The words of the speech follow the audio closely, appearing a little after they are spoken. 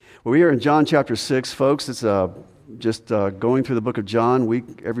Well, we are in John chapter 6, folks. It's just going through the book of John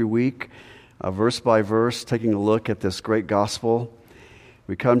every week, verse by verse, taking a look at this great gospel.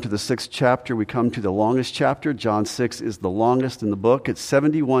 We come to the 6th chapter. We come to the longest chapter. John 6 is the longest in the book. It's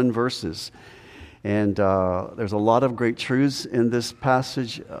 71 verses. And there's a lot of great truths in this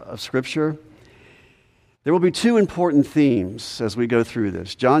passage of Scripture. There will be two important themes as we go through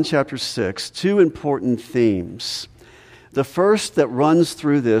this. John chapter 6, two important themes. The first that runs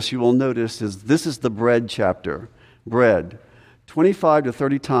through this, you will notice, is this is the bread chapter. Bread. 25 to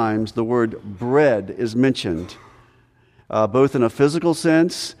 30 times the word bread is mentioned, both in a physical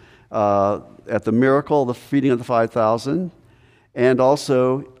sense, at the miracle, the feeding of the 5,000, and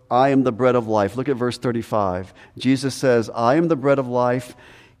also, I am the bread of life. Look at verse 35. Jesus says, I am the bread of life.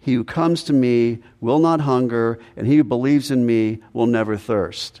 He who comes to me will not hunger, and he who believes in me will never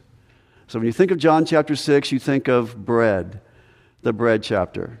thirst. So when you think of John chapter 6, you think of bread, the bread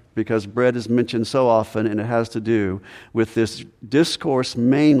chapter, because bread is mentioned so often, and it has to do with this discourse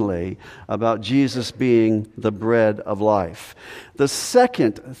mainly about Jesus being the bread of life. The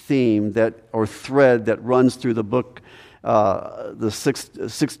second theme or thread that runs through the book, the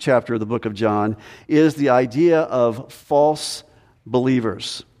sixth chapter of the book of John, is the idea of false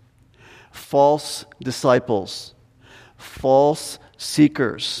believers, false disciples, false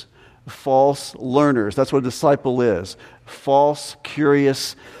seekers, false learners. That's what a disciple is. False,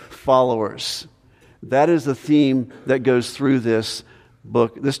 curious followers. That is the theme that goes through this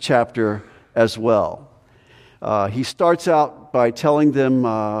book, this chapter as well. He starts out by telling them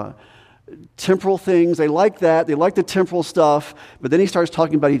temporal things. They like that. They like the temporal stuff. But then he starts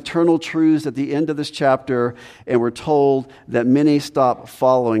talking about eternal truths at the end of this chapter, and we're told that many stop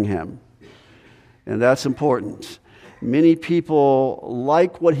following him. And that's important. Many people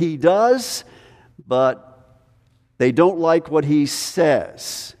like what he does, but they don't like what he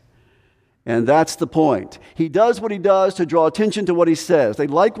says. And that's the point. He does what he does to draw attention to what he says. They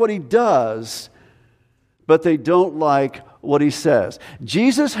like what he does, but they don't like what he says.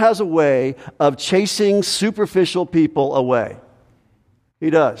 Jesus has a way of chasing superficial people away. He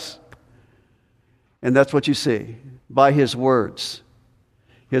does. And that's what you see by his words.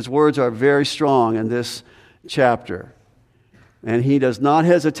 His words are very strong in this chapter. And he does not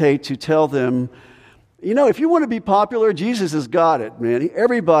hesitate to tell them, if you want to be popular, Jesus has got it, man.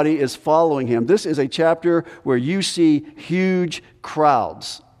 Everybody is following him. This is a chapter where you see huge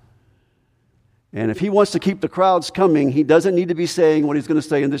crowds. And if he wants to keep the crowds coming, he doesn't need to be saying what he's going to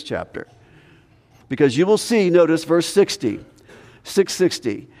say in this chapter. Because you will see, notice verse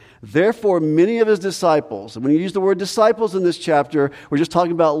 660. Therefore, many of his disciples, and when you use the word disciples in this chapter, we're just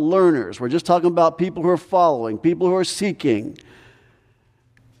talking about learners. We're just talking about people who are following, people who are seeking.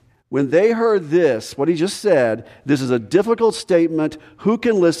 When they heard this, what he just said, this is a difficult statement. Who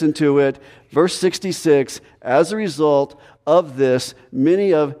can listen to it? Verse 66, as a result of this,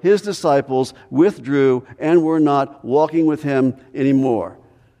 many of his disciples withdrew and were not walking with him anymore.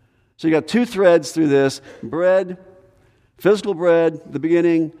 So you got two threads through this. Bread, physical bread, the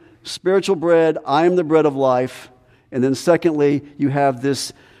beginning. Spiritual bread, I am the bread of life. And then secondly, you have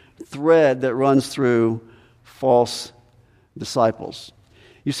this thread that runs through false disciples.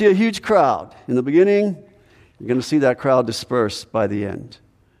 You see a huge crowd. In the beginning, you're going to see that crowd disperse by the end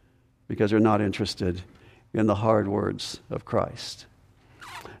because they're not interested in the hard words of Christ.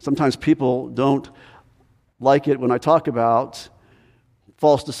 Sometimes people don't like it when I talk about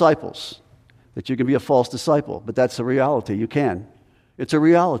false disciples, that you can be a false disciple, but that's a reality. You can. It's a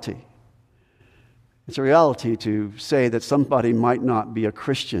reality. It's a reality to say that somebody might not be a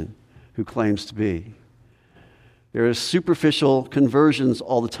Christian who claims to be. There is superficial conversions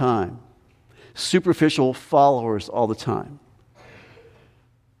all the time, superficial followers all the time.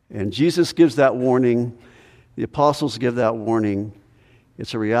 And Jesus gives that warning. The apostles give that warning.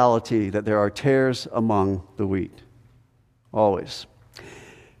 It's a reality that there are tares among the wheat, always.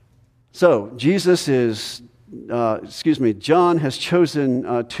 So, John has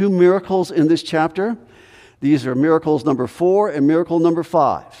chosen two miracles in this chapter. These are miracles number 4 and miracle number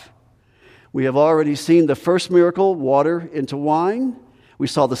 5. We have already seen the first miracle, water into wine. We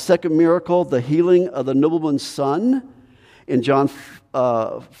saw the second miracle, the healing of the nobleman's son. In John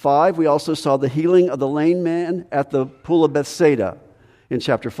 5, we also saw the healing of the lame man at the pool of Bethsaida in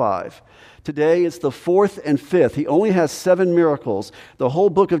chapter 5. Today, it's the 4th and 5th. He only has 7 miracles. The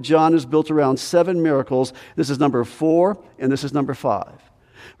whole book of John is built around 7 miracles. This is number 4, and this is number 5.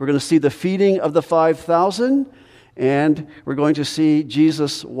 We're going to see the feeding of the 5,000, and we're going to see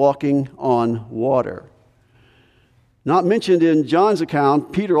Jesus walking on water. Not mentioned in John's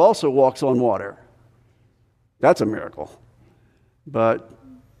account, Peter also walks on water. That's a miracle. But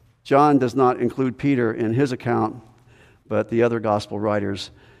John does not include Peter in his account, but the other gospel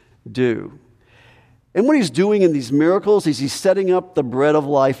writers do. And what he's doing in these miracles is he's setting up the bread of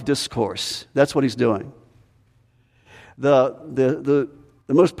life discourse. That's what he's doing. The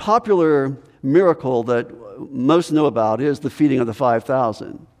most popular miracle that most know about is the feeding of the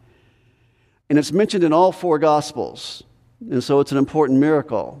 5,000. And it's mentioned in all four Gospels, and so it's an important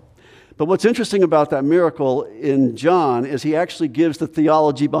miracle. But what's interesting about that miracle in John is he actually gives the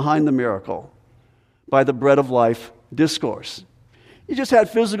theology behind the miracle by the bread of life discourse. You just had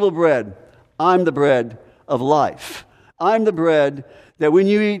physical bread. I'm the bread of life. I'm the bread that when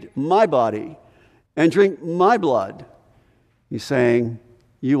you eat my body and drink my blood, he's saying,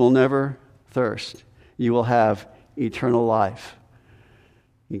 you will never thirst. You will have eternal life.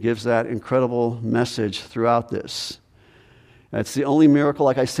 He gives that incredible message throughout this. It's the only miracle,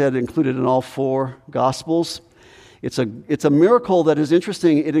 like I said, included in all four Gospels. It's a miracle that is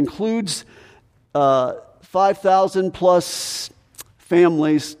interesting. It includes 5,000 plus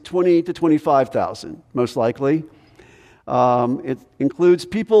families, 20 to 25,000, most likely. It includes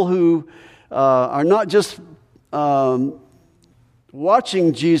people who are not just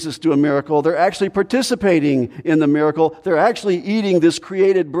watching Jesus do a miracle, they're actually participating in the miracle. They're actually eating this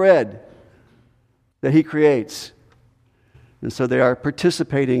created bread that he creates. And so they are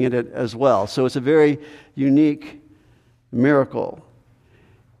participating in it as well. So it's a very unique miracle.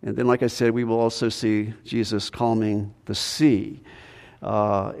 And then, like I said, we will also see Jesus calming the sea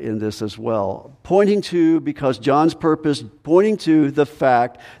in this as well. Because John's purpose, pointing to the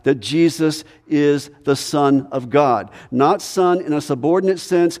fact that Jesus is the Son of God. Not Son in a subordinate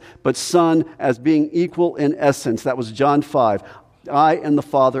sense, but Son as being equal in essence. That was John 5. I and the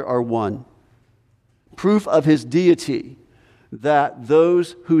Father are one. Proof of his deity. That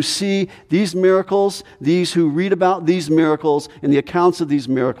those who see these miracles, these who read about these miracles and the accounts of these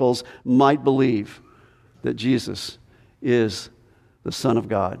miracles might believe that Jesus is the Son of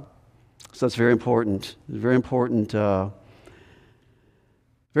God. So that's very important. Very important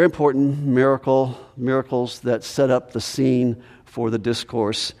miracles that set up the scene for the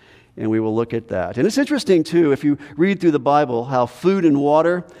discourse, and we will look at that. And it's interesting, too, if you read through the Bible, how food and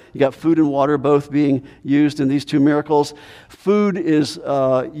water, you got food and water both being used in these two miracles. Food is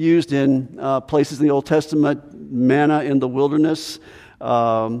used in places in the Old Testament, manna in the wilderness,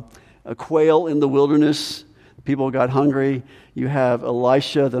 a quail in the wilderness. People got hungry. You have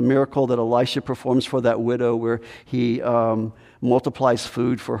Elisha, the miracle that Elisha performs for that widow where he multiplies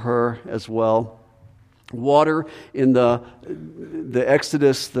food for her as well. Water in the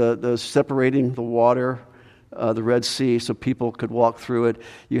Exodus, the separating the water, the Red Sea, so people could walk through it.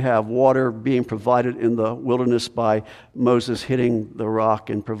 You have water being provided in the wilderness by Moses hitting the rock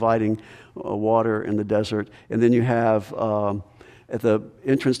and providing water in the desert. And then you have at the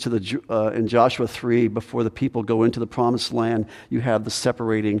entrance to in Joshua 3, before the people go into the promised land, you have the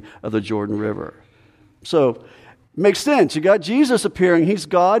separating of the Jordan River. So, makes sense. You got Jesus appearing. He's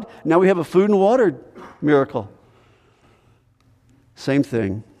God. Now we have a food and water miracle. Same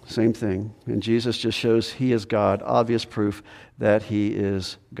thing. And Jesus just shows he is God. Obvious proof that he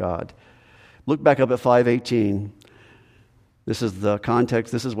is God. Look back up at 5:18. This is the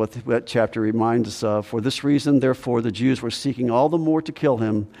context. This is what that chapter reminds us of. For this reason, therefore, the Jews were seeking all the more to kill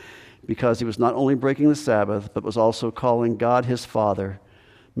him, because he was not only breaking the Sabbath, but was also calling God his Father,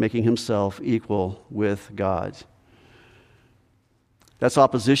 making himself equal with God. That's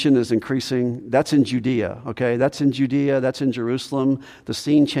opposition is increasing. That's in Judea, okay? That's in Judea. That's in Jerusalem. The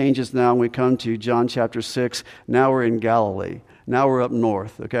scene changes now when we come to John chapter 6. Now we're in Galilee. Now we're up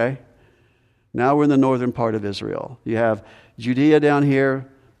north, okay? Now we're in the northern part of Israel. You have Judea down here.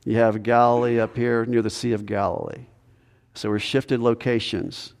 You have Galilee up here near the Sea of Galilee. So we're shifted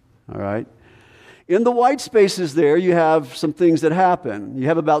locations, all right? In the white spaces there, you have some things that happen. You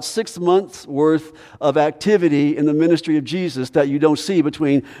have about 6 months worth of activity in the ministry of Jesus that you don't see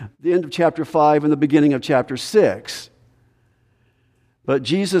between the end of chapter 5 and the beginning of chapter 6. But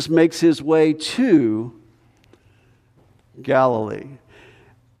Jesus makes his way to Galilee.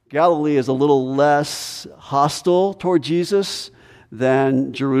 Galilee is a little less hostile toward Jesus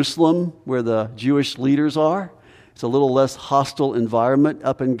than Jerusalem, where the Jewish leaders are. It's a little less hostile environment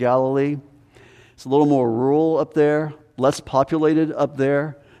up in Galilee. It's a little more rural up there, less populated up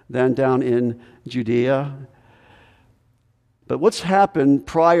there than down in Judea. But what's happened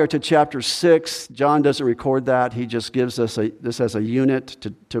prior to chapter 6, John doesn't record that. He just gives us this as a unit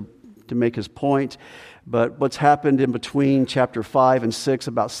to make his point. But what's happened in between chapter 5 and 6,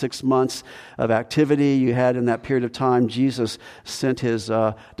 about 6 months of activity you had in that period of time, Jesus sent his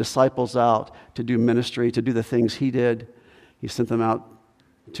disciples out to do ministry, to do the things he did. He sent them out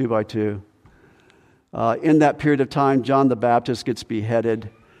 2 by 2. In that period of time, John the Baptist gets beheaded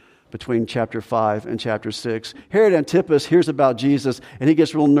between chapter 5 and chapter 6. Herod Antipas hears about Jesus, and he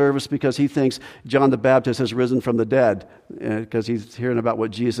gets real nervous because he thinks John the Baptist has risen from the dead, because he's hearing about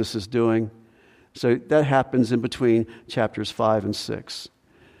what Jesus is doing. So that happens in between chapters 5 and 6.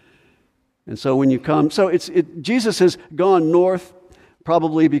 And so when you come, Jesus has gone north,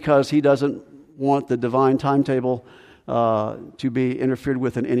 probably because he doesn't want the divine timetable to be interfered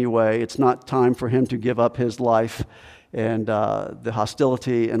with in any way. It's not time for him to give up his life and the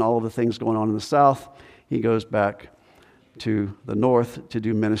hostility and all of the things going on in the south. He goes back to the north to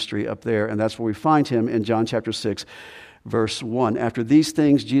do ministry up there, and that's where we find him in John chapter 6, verse 1. After these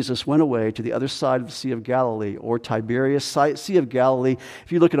things, Jesus went away to the other side of the Sea of Galilee, or Tiberias. Sea of Galilee,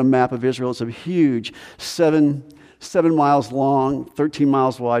 if you look at a map of Israel, it's a huge 7 miles long, 13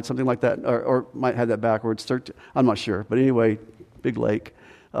 miles wide, something like that, or might have that backwards. 13, I'm not sure, but anyway, big lake.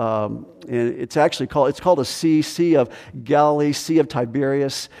 And it's actually called a sea of Galilee, Sea of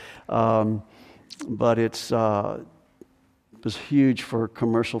Tiberias, but it was huge for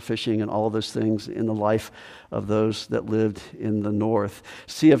commercial fishing and all of those things in the life of those that lived in the north.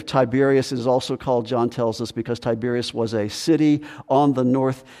 Sea of Tiberias is also called, John tells us, because Tiberias was a city on the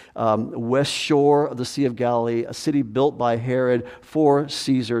north west shore of the Sea of Galilee, a city built by Herod for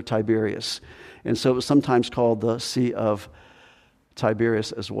Caesar Tiberius. And so it was sometimes called the Sea of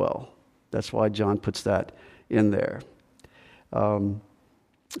Tiberias as well. That's why John puts that in there.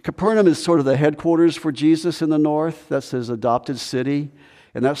 Capernaum is sort of the headquarters for Jesus in the north. That's his adopted city.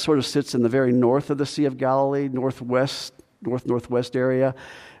 And that sort of sits in the very north of the Sea of Galilee, northwest area.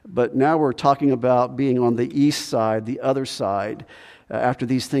 But now we're talking about being on the east side, the other side. After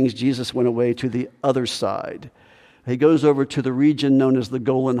these things, Jesus went away to the other side. He goes over to the region known as the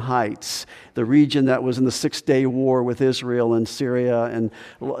Golan Heights, the region that was in the Six-Day War with Israel and Syria and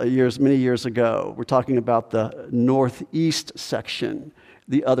many years ago. We're talking about the northeast section,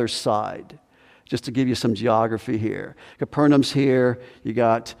 the other side, just to give you some geography here. Capernaum's here. You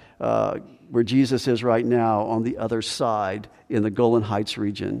got where Jesus is right now on the other side in the Golan Heights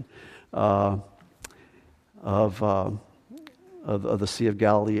region of the Sea of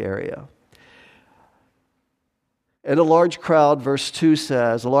Galilee area. And a large crowd, verse 2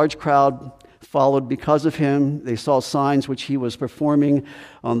 says, a large crowd followed because of him. They saw signs which he was performing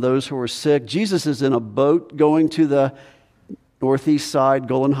on those who were sick. Jesus is in a boat going to the northeast side,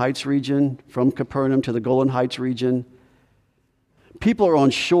 Golan Heights region, from Capernaum to the Golan Heights region. People are on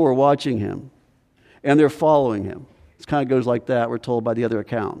shore watching him, and they're following him. It kind of goes like that, we're told by the other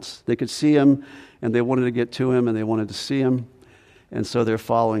accounts. They could see him, and they wanted to get to him, and they wanted to see him, and so they're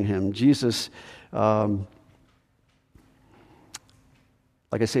following him. Jesus,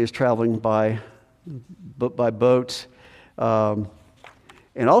 like I say, is traveling by boat.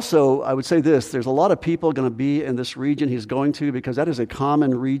 And also, I would say this, there's a lot of people going to be in this region he's going to, because that is a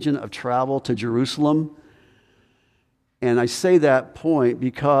common region of travel to Jerusalem. And I say that point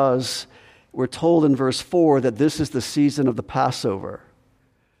because we're told in verse 4 that this is the season of the Passover.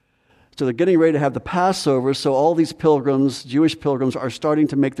 So they're getting ready to have the Passover, so all these pilgrims, Jewish pilgrims, are starting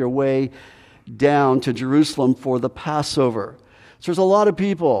to make their way down to Jerusalem for the Passover. So there's a lot of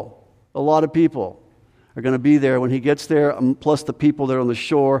people are going to be there when he gets there, plus the people that are on the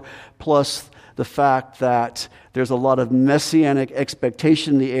shore, plus the fact that there's a lot of messianic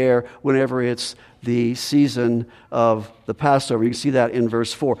expectation in the air whenever it's the season of the Passover. You can see that in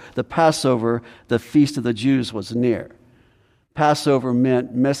verse 4. The Passover, the feast of the Jews, was near. Passover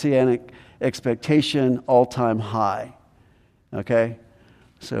meant messianic expectation, all-time high. Okay?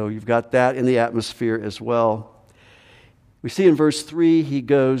 So you've got that in the atmosphere as well. We see in verse 3, he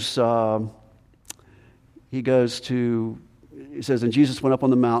says, and Jesus went up on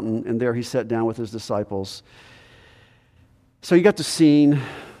the mountain, and there he sat down with his disciples. So you got the scene.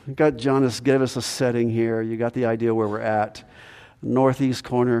 You got Jonas gave us a setting here. You got the idea where we're at. Northeast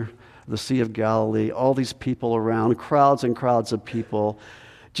corner of the Sea of Galilee, all these people around, crowds and crowds of people.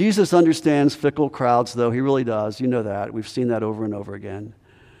 Jesus understands fickle crowds, though. He really does. You know that. We've seen that over and over again.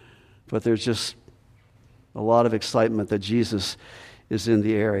 But there's just a lot of excitement that Jesus is in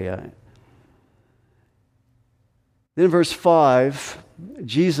the area. Then in verse 5,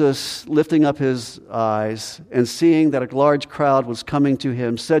 Jesus, lifting up his eyes and seeing that a large crowd was coming to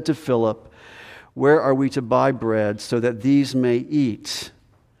him, said to Philip, "Where are we to buy bread so that these may eat?"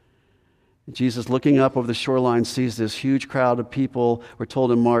 Jesus, looking up over the shoreline, sees this huge crowd of people. We're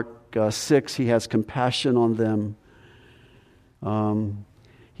told in Mark 6, he has compassion on them.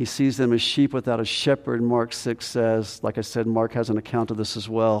 He sees them as sheep without a shepherd, Mark 6 says. Like I said, Mark has an account of this as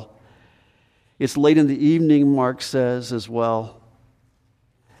well. It's late in the evening, Mark says as well.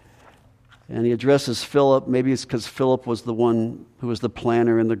 And he addresses Philip. Maybe it's because Philip was the one who was the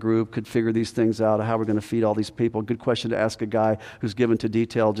planner in the group, could figure these things out, how we're going to feed all these people. Good question to ask a guy who's given to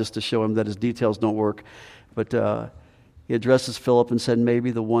detail, just to show him that his details don't work. But he addresses Philip and said,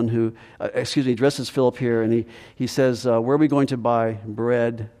 maybe the one who, he addresses Philip here, and he says, where are we going to buy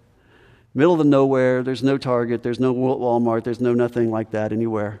bread? Middle of the nowhere, there's no Target, there's no Walmart, there's no nothing like that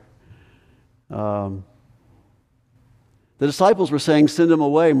anywhere. The disciples were saying, send them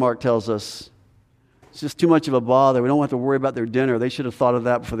away, Mark tells us. It's just too much of a bother. We don't have to worry about their dinner. They should have thought of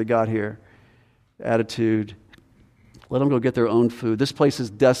that before they got here. Attitude. Let them go get their own food. This place is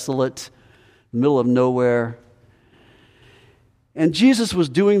desolate, middle of nowhere. And Jesus was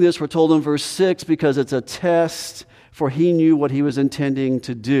doing this, we're told in verse 6, because it's a test, for he knew what he was intending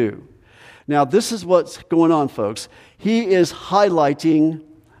to do. Now, this is what's going on, folks. He is highlighting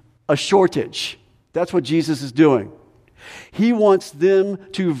a shortage. That's what Jesus is doing. He wants them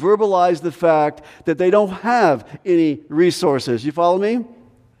to verbalize the fact that they don't have any resources. You follow me?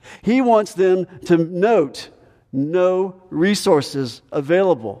 He wants them to note no resources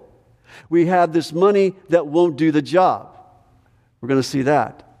available. We have this money that won't do the job. We're going to see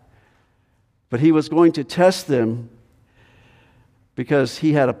that. But he was going to test them because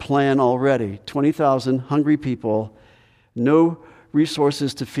he had a plan already. 20,000 hungry people, no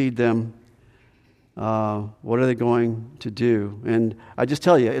resources to feed them. What are they going to do? And I just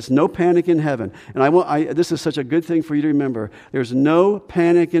tell you, it's no panic in heaven. And this is such a good thing for you to remember. There's no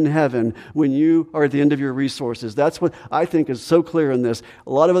panic in heaven when you are at the end of your resources. That's what I think is so clear in this.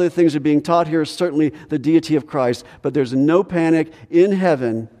 A lot of other things are being taught here, certainly the deity of Christ, but there's no panic in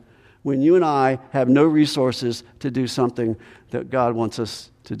heaven when you and I have no resources to do something that God wants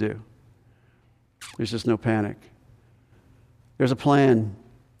us to do. There's just no panic. There's a plan.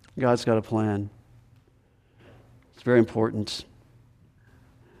 God's got a plan. It's very important.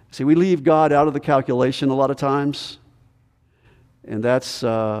 See, we leave God out of the calculation a lot of times, and that's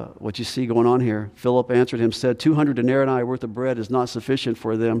what you see going on here. Philip answered him, said, 200 denarii worth of bread is not sufficient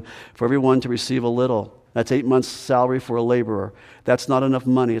for them, for everyone to receive a little. That's 8 months' salary for a laborer. That's not enough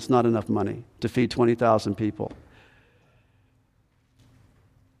money. It's not enough money to feed 20,000 people.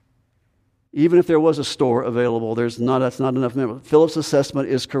 Even if there was a store available, that's not enough money. Philip's assessment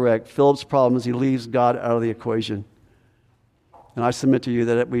is correct. Philip's problem is he leaves God out of the equation. And I submit to you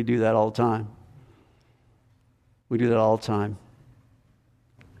that we do that all the time. We do that all the time.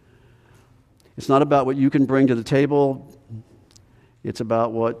 It's not about what you can bring to the table. It's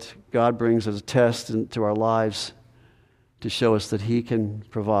about what God brings as a test into our lives to show us that he can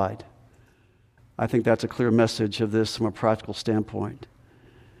provide. I think that's a clear message of this from a practical standpoint.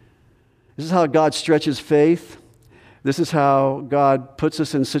 This is how God stretches faith. This is how God puts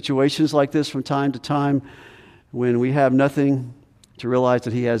us in situations like this from time to time when we have nothing, to realize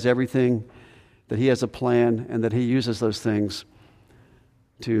that he has everything, that he has a plan, and that he uses those things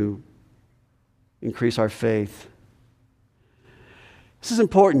to increase our faith. This is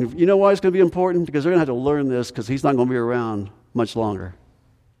important. You know why it's going to be important? Because they're going to have to learn this because he's not going to be around much longer.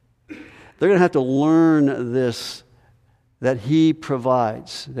 They're going to have to learn this, that he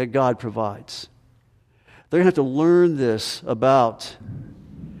provides, that God provides. They're going to have to learn this about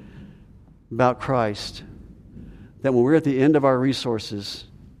Christ, that when we're at the end of our resources,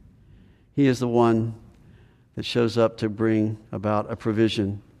 he is the one that shows up to bring about a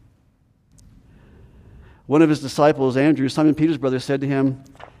provision. One of his disciples, Andrew, Simon Peter's brother, said to him,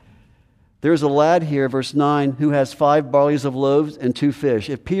 there's a lad here, verse 9, who has 5 barleys of loaves and 2 fish.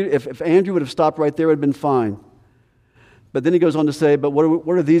 If Andrew would have stopped right there, it would have been fine. But then he goes on to say, but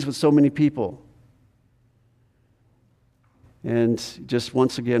what are these with so many people? And just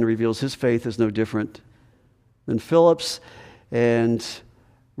once again reveals his faith is no different than Philip's, and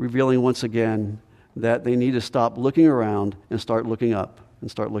revealing once again that they need to stop looking around and start looking up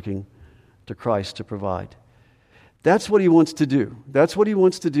and start looking to Christ to provide. That's what he wants to do. That's what he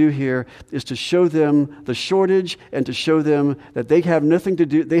wants to do here, is to show them the shortage and to show them that they have nothing to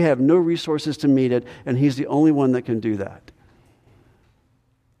do, they have no resources to meet it, and he's the only one that can do that.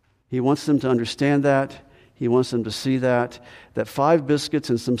 He wants them to understand that. He wants them to see that 5 biscuits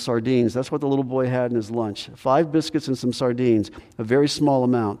and some sardines, that's what the little boy had in his lunch. 5 biscuits and some sardines, a very small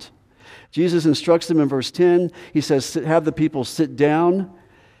amount. Jesus instructs them in verse 10. He says, have the people sit down.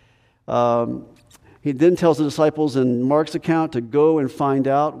 He then tells the disciples in Mark's account to go and find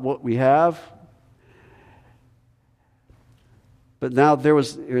out what we have. But now there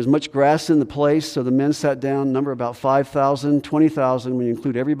was much grass in the place, so the men sat down, number about 5,000, 20,000 when you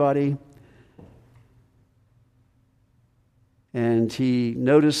include everybody. And he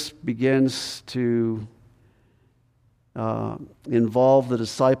begins to involve the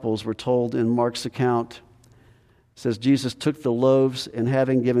disciples. We're told in Mark's account. It says, Jesus took the loaves, and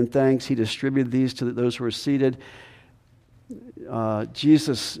having given thanks, he distributed these to those who were seated.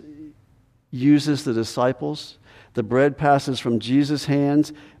 Jesus uses the disciples. The bread passes from Jesus'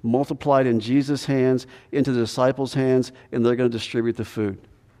 hands, multiplied in Jesus' hands, into the disciples' hands, and they're going to distribute the food.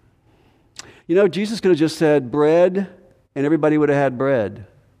 You know, Jesus could have just said bread, and everybody would have had bread.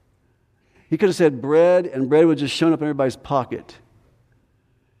 He could have said bread, and bread would have just shown up in everybody's pocket.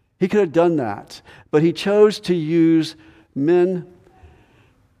 He could have done that. But he chose to use men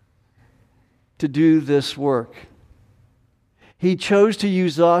to do this work. He chose to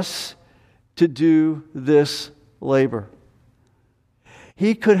use us to do this labor.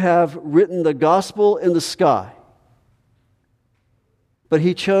 He could have written the gospel in the sky, but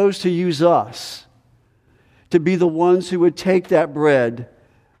he chose to use us to be the ones who would take that bread,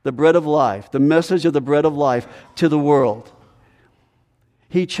 the bread of life, the message of the bread of life, to the world.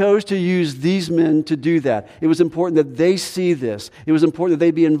 He chose to use these men to do that. It was important that they see this. It was important that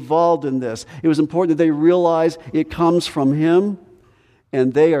they be involved in this. It was important that they realize it comes from him,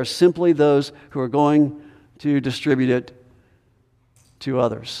 and they are simply those who are going to distribute it to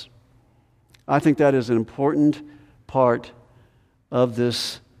others. I think that is an important part of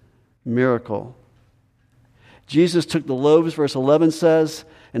this miracle. Jesus took the loaves, verse 11 says,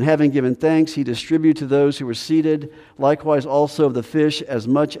 and having given thanks, he distributed to those who were seated, likewise also of the fish as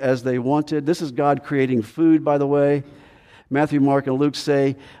much as they wanted. This is God creating food, by the way. Matthew, Mark, and Luke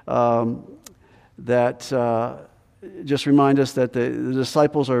say that just remind us that the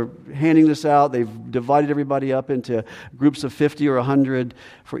disciples are handing this out. They've divided everybody up into groups of 50 or 100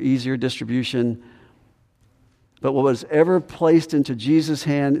 for easier distribution. But what was ever placed into Jesus'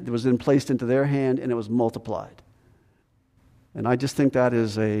 hand, it was then placed into their hand, and it was multiplied. And I just think that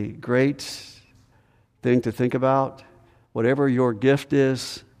is a great thing to think about. Whatever your gift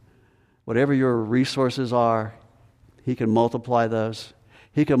is, whatever your resources are, he can multiply those.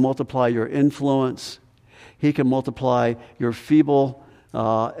 He can multiply your influence. He can multiply your feeble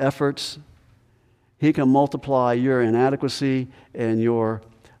efforts. He can multiply your inadequacy and your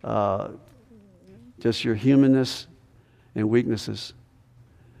just your humanness and weaknesses.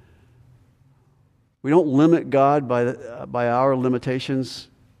 We don't limit God by our limitations.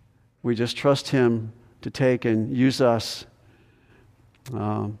 We just trust him to take and use us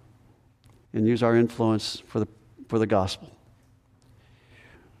and use our influence for the gospel.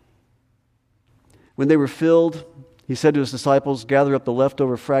 When they were filled, he said to his disciples, gather up the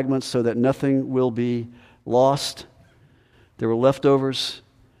leftover fragments so that nothing will be lost. There were leftovers.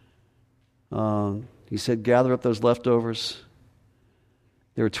 He said, gather up those leftovers.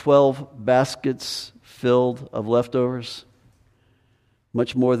 There were 12 baskets filled of leftovers,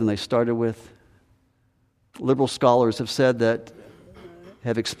 much more than they started with. Liberal scholars have said that,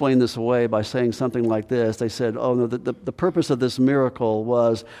 have explained this away by saying something like this. They said, oh no, the purpose of this miracle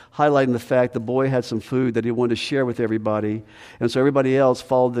was highlighting the fact the boy had some food that he wanted to share with everybody, and so everybody else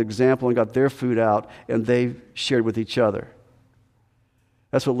followed the example and got their food out, and they shared with each other.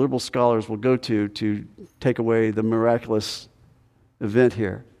 That's what liberal scholars will go to take away the miraculous event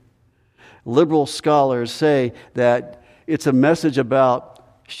here. Liberal scholars say that it's a message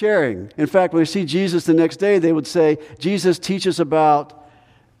about sharing. In fact, when they see Jesus the next day, they would say, Jesus teaches about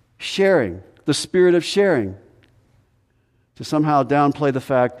sharing, the spirit of sharing, to somehow downplay the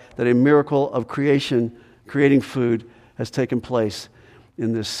fact that a miracle of creating food, has taken place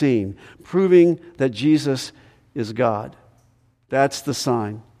in this scene, proving that Jesus is God. That's the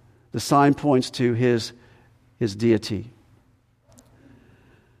sign. The sign points to his deity.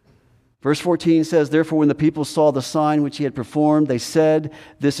 Verse 14 says, therefore, when the people saw the sign which he had performed, they said,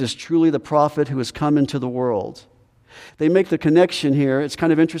 this is truly the prophet who has come into the world. They make the connection here. It's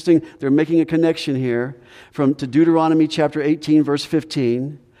kind of interesting. They're making a connection here to Deuteronomy chapter 18, verse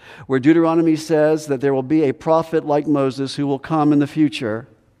 15, where Deuteronomy says that there will be a prophet like Moses who will come in the future.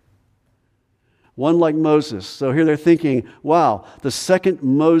 One like Moses. So here they're thinking, wow, the second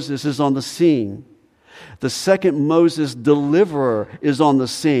Moses is on the scene. The second Moses deliverer is on the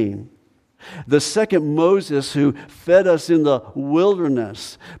scene. The second Moses who fed us in the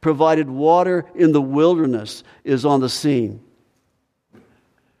wilderness, provided water in the wilderness, is on the scene.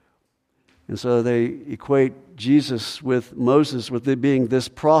 And so they equate Jesus with Moses, with it being this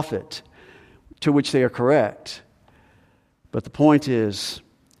prophet, to which they are correct. But the point is,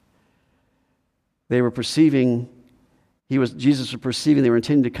 they were perceiving, Jesus was perceiving they were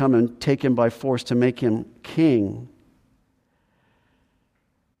intending to come and take him by force to make him king.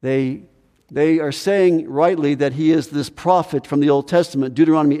 They are saying rightly that he is this prophet from the Old Testament,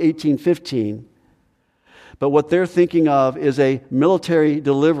 Deuteronomy 18:15. But what they're thinking of is a military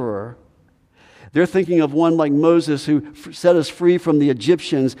deliverer. They're thinking of one like Moses who set us free from the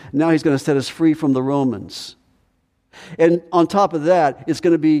Egyptians. Now he's going to set us free from the Romans. And on top of that, it's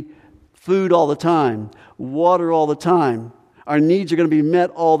going to be food all the time, water all the time. Our needs are going to be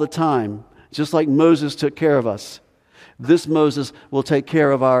met all the time, just like Moses took care of us. This Moses will take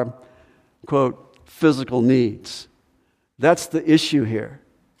care of our, quote, physical needs. That's the issue here.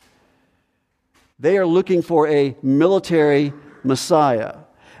 They are looking for a military Messiah.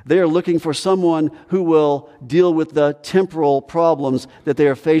 They are looking for someone who will deal with the temporal problems that they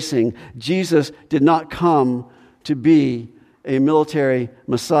are facing. Jesus did not come to be a military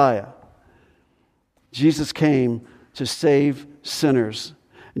Messiah. Jesus came to save sinners.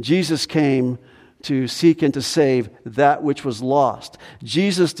 Jesus came to seek and to save that which was lost.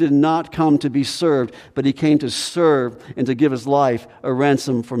 Jesus did not come to be served, but he came to serve and to give his life a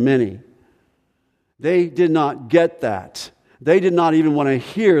ransom for many. They did not get that. They did not even want to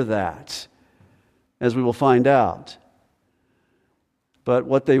hear that, as we will find out. But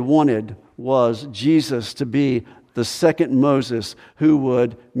what they wanted was Jesus to be the second Moses who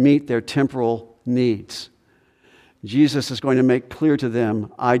would meet their temporal needs. Jesus is going to make clear to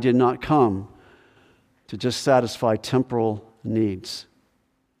them, I did not come to just satisfy temporal needs.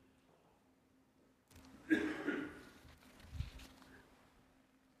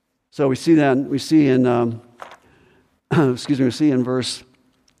 So we see in the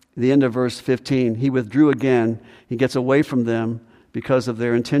end of verse 15, he withdrew again. He gets away from them because of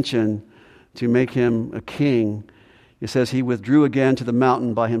their intention to make him a king. It says he withdrew again to the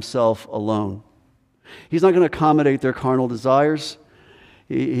mountain by himself alone. He's not going to accommodate their carnal desires.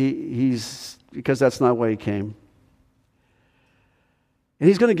 Because that's not why he came. And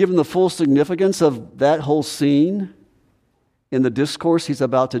he's going to give them the full significance of that whole scene in the discourse he's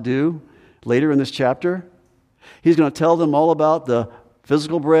about to do later in this chapter. He's going to tell them all about the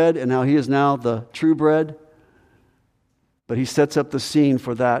physical bread and how he is now the true bread. But he sets up the scene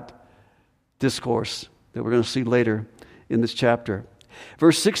for that discourse that we're going to see later in this chapter.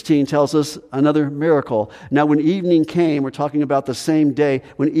 Verse 16 tells us another miracle. Now when evening came, we're talking about the same day,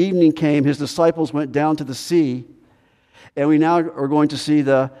 when evening came, his disciples went down to the sea. And we now are going to see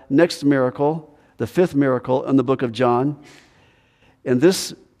the next miracle, the fifth miracle in the book of John. And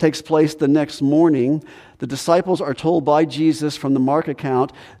this takes place the next morning. The disciples are told by Jesus, from the Mark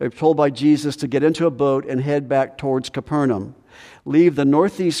account, they're told by Jesus to get into a boat and head back towards Capernaum. Leave the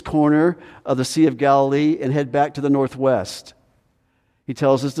northeast corner of the Sea of Galilee and head back to the northwest. He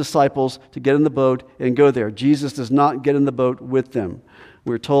tells his disciples to get in the boat and go there. Jesus does not get in the boat with them.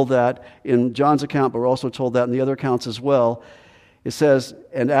 We're told that in John's account, but we're also told that in the other accounts as well. It says,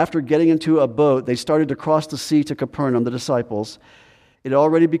 and after getting into a boat, they started to cross the sea to Capernaum, the disciples. It had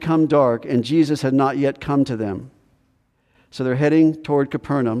already become dark, and Jesus had not yet come to them. So they're heading toward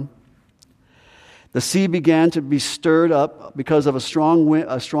Capernaum. The sea began to be stirred up because of a strong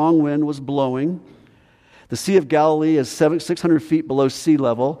wind was blowing. The Sea of Galilee is 600 feet below sea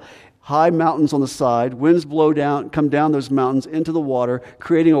level. High mountains on the side. Winds come down those mountains into the water,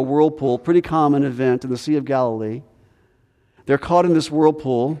 creating a whirlpool. Pretty common event in the Sea of Galilee. They're caught in this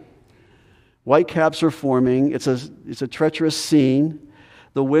whirlpool. White caps are forming. It's a treacherous scene.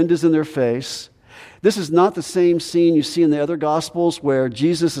 The wind is in their face. This is not the same scene you see in the other Gospels where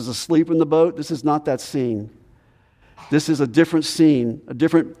Jesus is asleep in the boat. This is not that scene. This is a different scene, a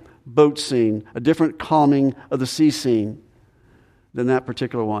different boat scene, a different calming of the sea scene than that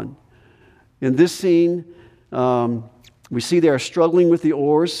particular one. In this scene, we see they are struggling with the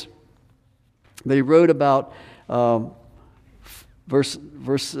oars. They wrote about, verse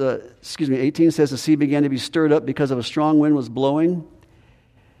 18 says, the sea began to be stirred up because of a strong wind was blowing.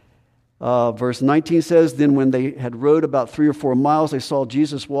 Verse 19 says, then when they had rowed about 3 or 4 miles, they saw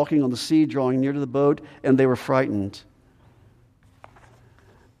Jesus walking on the sea, drawing near to the boat, and they were frightened.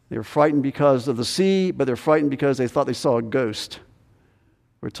 They were frightened because of the sea, but they're frightened because they thought they saw a ghost.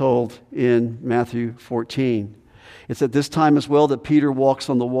 We're told in Matthew 14. It's at this time as well that Peter walks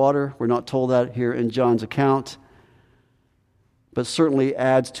on the water. We're not told that here in John's account, but certainly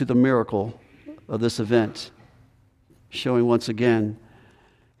adds to the miracle of this event, showing once again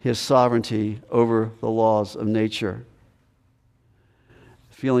his sovereignty over the laws of nature.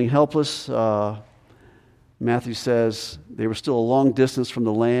 Feeling helpless, Matthew says they were still a long distance from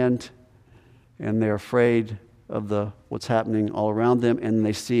the land, and they're afraid of what's happening all around them, and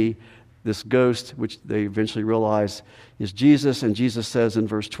they see this ghost, which they eventually realize is Jesus. And Jesus says in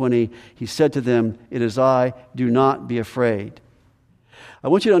verse 20, he said to them, it is I, do not be afraid. I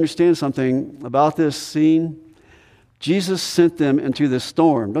want you to understand something about this scene. Jesus sent them into this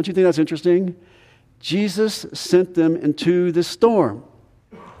storm. Don't you think that's interesting? Jesus sent them into the storm.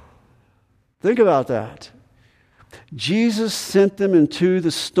 Think about that. Jesus sent them into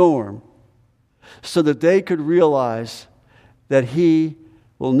the storm so that they could realize that He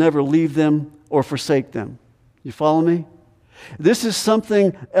will never leave them or forsake them. You follow me? This is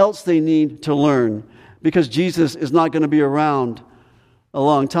something else they need to learn because Jesus is not going to be around a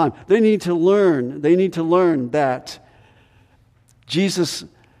long time. They need to learn that Jesus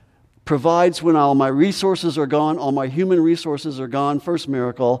provides when all my resources are gone, all my human resources are gone, first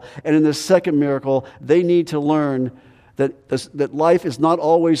miracle. And in this second miracle, they need to learn that life is not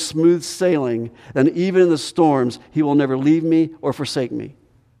always smooth sailing, and even in the storms, He will never leave me or forsake me.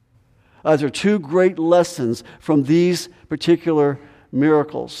 There are two great lessons from these particular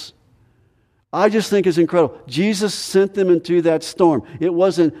miracles. I just think it's incredible. Jesus sent them into that storm. It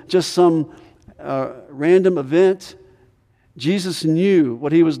wasn't just some random event. Jesus knew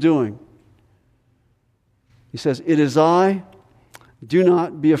what He was doing. He says, "It is I, do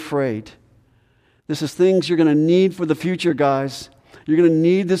not be afraid." This is things you're going to need for the future, guys. You're going to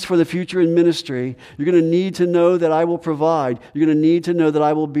need this for the future in ministry. You're going to need to know that I will provide. You're going to need to know that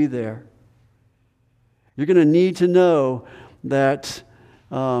I will be there. You're going to need to know that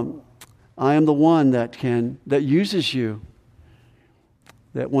I am the one that uses you,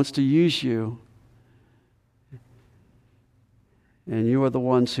 that wants to use you. And you are the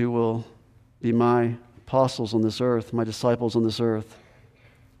ones who will be my apostles on this earth, my disciples on this earth.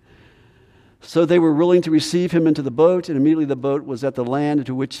 So they were willing to receive Him into the boat, and immediately the boat was at the land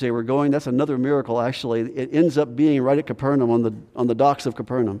to which they were going. That's another miracle, actually. It ends up being right at Capernaum, on the docks of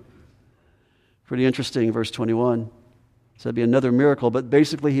Capernaum. Pretty interesting, verse 21. So that'd be another miracle, but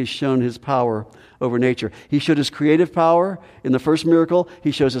basically He's shown His power over nature. He showed His creative power in the first miracle.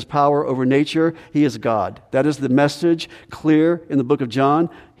 He shows His power over nature. He is God. That is the message clear in the book of John.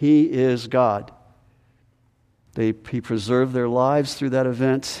 He is God. He preserved their lives through that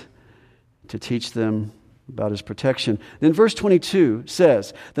event to teach them about His protection. Then verse 22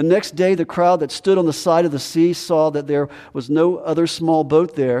 says, "The next day the crowd that stood on the side of the sea saw that there was no other small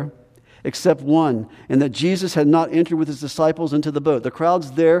boat there except one, and that Jesus had not entered with His disciples into the boat." The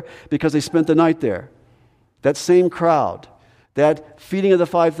crowd's there because they spent the night there. That same crowd, that feeding of the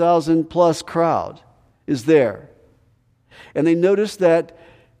 5,000 plus crowd is there. And they know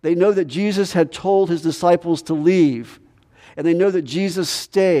that Jesus had told His disciples to leave, and they know that Jesus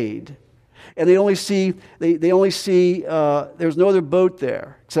stayed. And they only see there's no other boat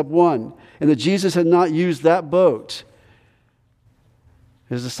there except one, and that Jesus had not used that boat.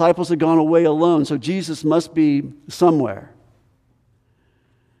 His disciples had gone away alone, so Jesus must be somewhere.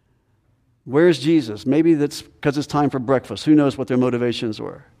 Where's Jesus? Maybe that's because it's time for breakfast. Who knows what their motivations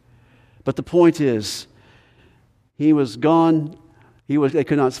were? But the point is, He was gone. They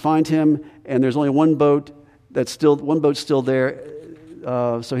could not find Him, and there's only one boat still there.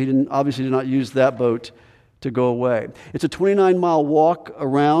 So He obviously did not use that boat to go away. It's a 29-mile walk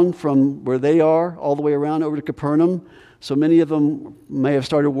around from where they are, all the way around over to Capernaum. So many of them may have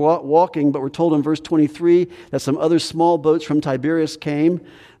started walking, but we're told in verse 23 that some other small boats from Tiberias came.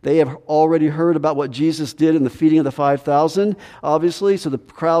 They have already heard about what Jesus did in the feeding of the 5,000, obviously. So the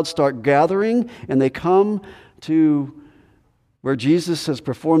crowds start gathering, and they come to where Jesus has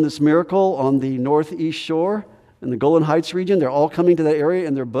performed this miracle on the northeast shore in the Golan Heights region. They're all coming to that area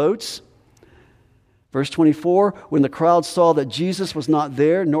in their boats. Verse 24, when the crowd saw that Jesus was not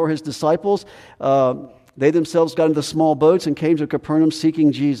there, nor His disciples, they themselves got into the small boats and came to Capernaum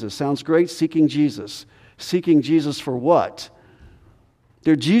seeking Jesus. Sounds great, seeking Jesus. Seeking Jesus for what?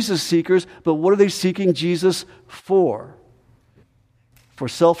 They're Jesus seekers, but what are they seeking Jesus for? For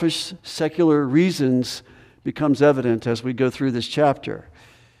selfish, secular reasons becomes evident as we go through this chapter.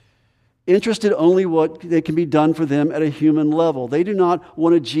 Interested only what they can be done for them at a human level. They do not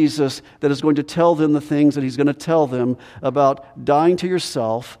want a Jesus that is going to tell them the things that He's going to tell them about dying to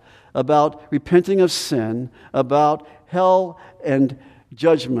yourself, about repenting of sin, about hell and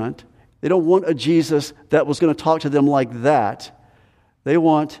judgment. They don't want a Jesus that was going to talk to them like that. They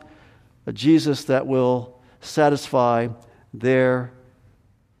want a Jesus that will satisfy their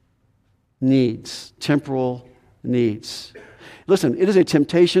needs, temporal needs. Listen, it is a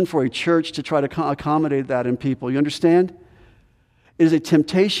temptation for a church to try to accommodate that in people. You understand? It is a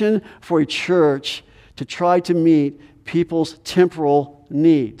temptation for a church to try to meet people's temporal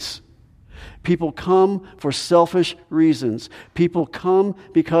needs. People come for selfish reasons. People come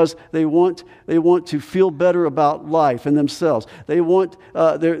because they want to feel better about life and themselves. They want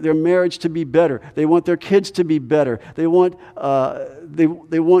their marriage to be better. They want their kids to be better. They want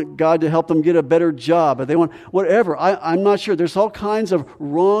God to help them get a better job. They want whatever. I'm not sure. There's all kinds of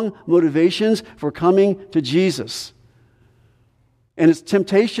wrong motivations for coming to Jesus. And it's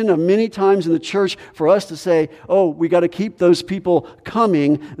temptation of many times in the church for us to say, oh, we got to keep those people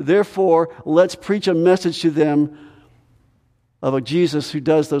coming. Therefore, let's preach a message to them of a Jesus who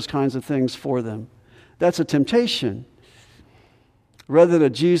does those kinds of things for them. That's a temptation. Rather than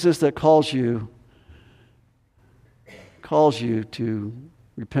a Jesus that calls you to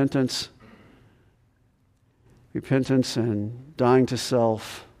repentance and dying to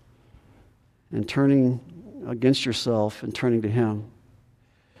self and turning against yourself and turning to Him.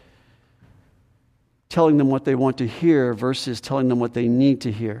 Telling them what they want to hear versus telling them what they need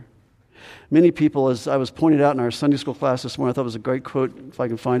to hear. Many people, as I was pointed out in our Sunday school class this morning, I thought it was a great quote, if I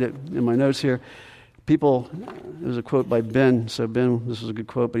can find it in my notes here. It was a quote by Ben. So Ben, this was a good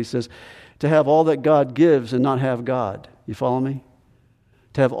quote, but he says, to have all that God gives and not have God. You follow me?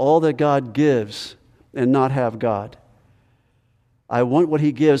 To have all that God gives and not have God. I want what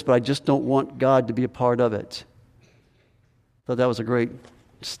He gives, but I just don't want God to be a part of it. I thought that was a great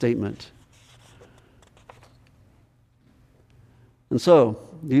statement. And so,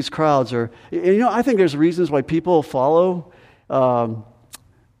 these crowds are, I think there's reasons why people follow,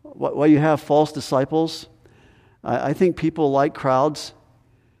 why you have false disciples. I think people like crowds.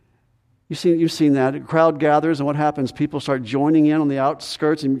 You've seen that. A crowd gathers, and what happens? People start joining in on the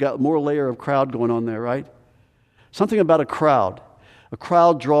outskirts, and you've got more layer of crowd going on there, right? Something about a crowd. A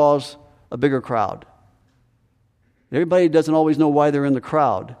crowd draws a bigger crowd. Everybody doesn't always know why they're in the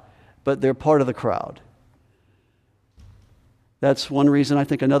crowd, but they're part of the crowd. That's one reason. I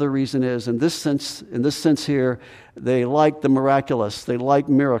think another reason is, in this sense here, they like the miraculous. They like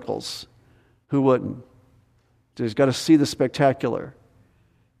miracles. Who wouldn't? They've got to see the spectacular.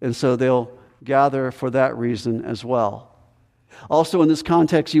 And so they'll gather for that reason as well. Also, in this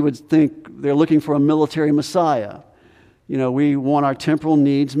context, you would think they're looking for a military Messiah. We want our temporal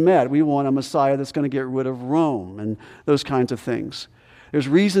needs met. We want a Messiah that's going to get rid of Rome and those kinds of things. There's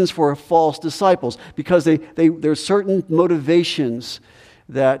reasons for false disciples because there's certain motivations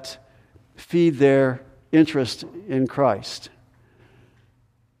that feed their interest in Christ.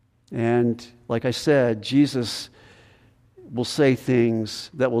 And like I said, Jesus will say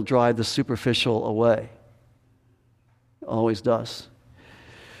things that will drive the superficial away. Always does.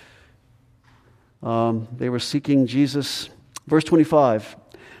 They were seeking Jesus. Verse 25,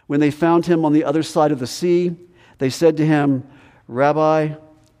 when they found Him on the other side of the sea, they said to Him, Rabbi,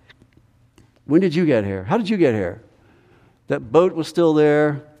 when did you get here? How did you get here? That boat was still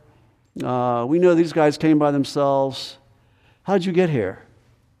there. We know these guys came by themselves. How did you get here?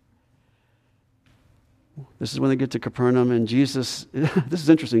 This is when they get to Capernaum, and Jesus, this is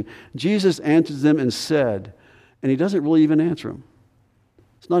interesting. Jesus answers them and said, and He doesn't really even answer them.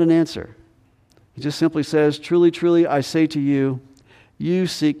 It's not an answer. He just simply says, truly, truly, I say to you, you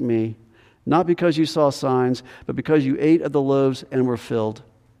seek me, not because you saw signs, but because you ate of the loaves and were filled.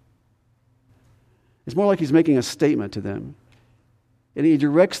 It's more like He's making a statement to them. And He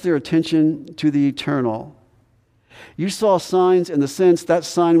directs their attention to the eternal. You saw signs in the sense that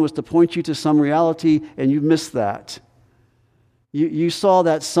sign was to point you to some reality, and you missed that. You saw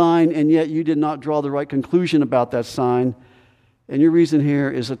that sign, and yet you did not draw the right conclusion about that sign. And your reason here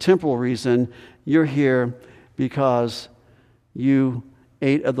is a temporal reason. You're here because you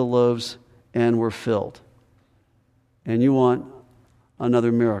ate of the loaves and were filled. And you want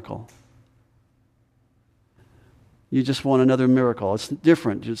another miracle. You just want another miracle. It's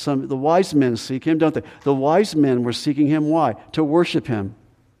different. The wise men seek Him, don't they? The wise men were seeking Him. Why? To worship Him.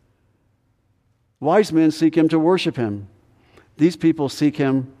 Wise men seek Him to worship Him. These people seek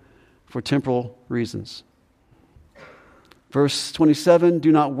Him for temporal reasons. Verse 27,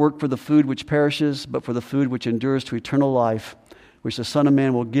 do not work for the food which perishes, but for the food which endures to eternal life, which the Son of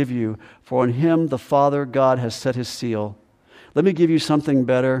Man will give you. For on Him the Father God has set His seal. Let me give you something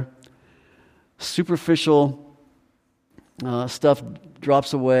better. Superficial stuff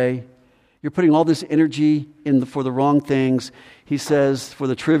drops away. You're putting all this energy for the wrong things. He says, for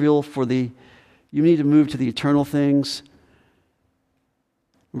the trivial, you need to move to the eternal things.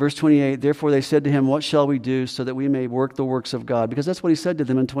 Verse 28, therefore they said to Him, what shall we do so that we may work the works of God? Because that's what He said to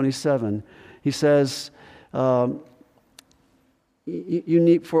them in 27. He says, you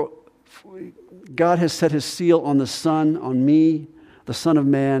need God has set His seal on the Son, on me, the Son of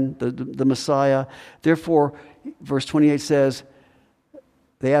Man, the Messiah. Therefore, verse 28 says,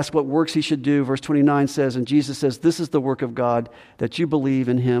 They ask what works he should do. Verse 29 says, and Jesus says, this is the work of God, that you believe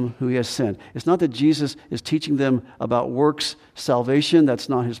in him who he has sent. It's not that Jesus is teaching them about works salvation. That's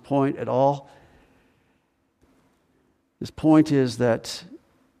not his point at all. His point is that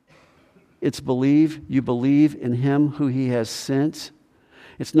it's you believe in him who he has sent.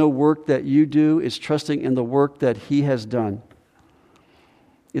 It's no work that you do. It's trusting in the work that he has done.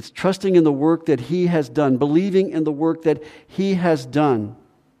 It's trusting in the work that he has done, believing in the work that he has done.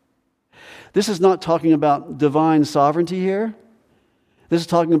 This is not talking about divine sovereignty here. This is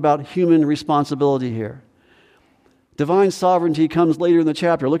talking about human responsibility here. Divine sovereignty comes later in the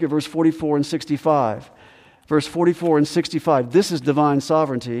chapter. Look at verse 44 and 65. Verse 44 and 65. This is divine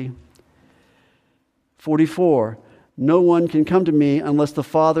sovereignty. 44. No one can come to me unless the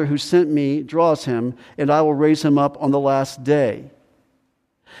Father who sent me draws him, and I will raise him up on the last day.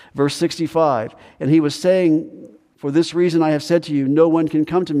 Verse 65. And he was saying, for this reason I have said to you, no one can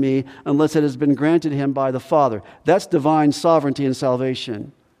come to me unless it has been granted him by the Father. That's divine sovereignty and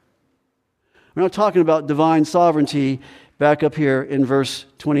salvation. We're not talking about divine sovereignty back up here in verse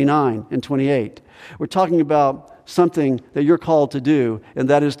 29 and 28. We're talking about something that you're called to do, and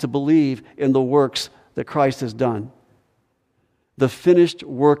that is to believe in the works that Christ has done. The finished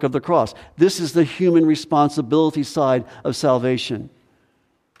work of the cross. This is the human responsibility side of salvation.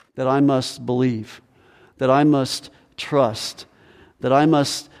 That I must believe. That I must trust, that I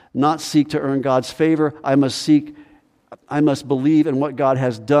must not seek to earn God's favor. I must believe in what God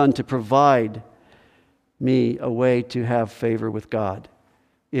has done to provide me a way to have favor with God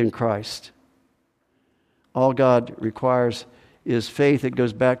in Christ. All God requires is faith. It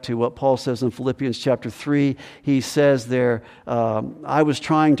goes back to what Paul says in Philippians chapter 3. He says there, I was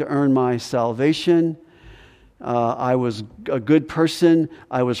trying to earn my salvation. I was a good person.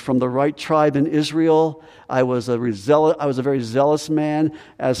 I was from the right tribe in Israel. I was a very zealous man.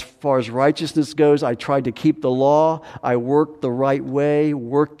 As far as righteousness goes, I tried to keep the law. I worked the right way,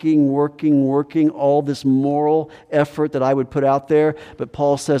 working, all this moral effort that I would put out there. But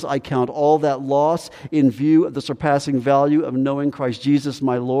Paul says, I count all that loss in view of the surpassing value of knowing Christ Jesus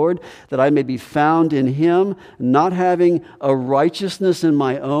my Lord, that I may be found in him, not having a righteousness in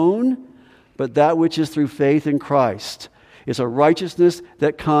my own, but that which is through faith in Christ. It's a righteousness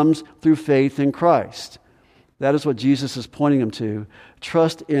that comes through faith in Christ. That is what Jesus is pointing them to.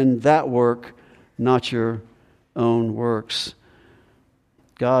 Trust in that work, not your own works.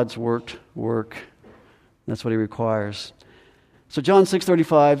 God's work. That's what he requires. So John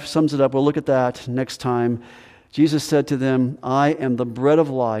 6:35 sums it up. We'll look at that next time. Jesus said to them, I am the bread of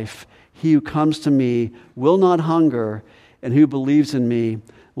life. He who comes to me will not hunger, and who believes in me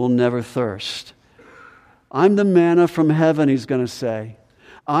will never thirst. I'm the manna from heaven, he's going to say.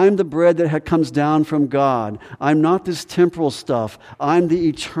 I'm the bread that comes down from God. I'm not this temporal stuff. I'm the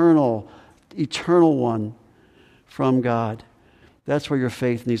eternal one from God. That's where your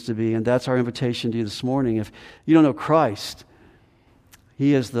faith needs to be, and that's our invitation to you this morning. If you don't know Christ,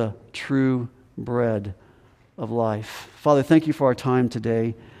 he is the true bread of life. Father, thank you for our time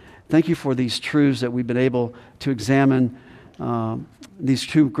today. Thank you for these truths that we've been able to examine. These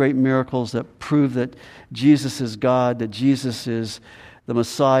two great miracles that prove that Jesus is God, that Jesus is the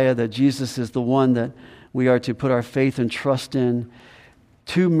Messiah, that Jesus is the one that we are to put our faith and trust in.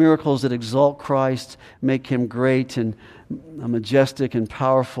 Two miracles that exalt Christ, make him great and majestic and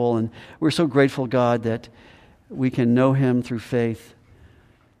powerful. And we're so grateful, God, that we can know him through faith.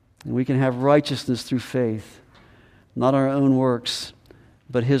 And we can have righteousness through faith, not our own works,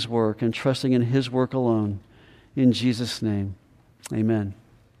 but his work, and trusting in his work alone. In Jesus' name, amen.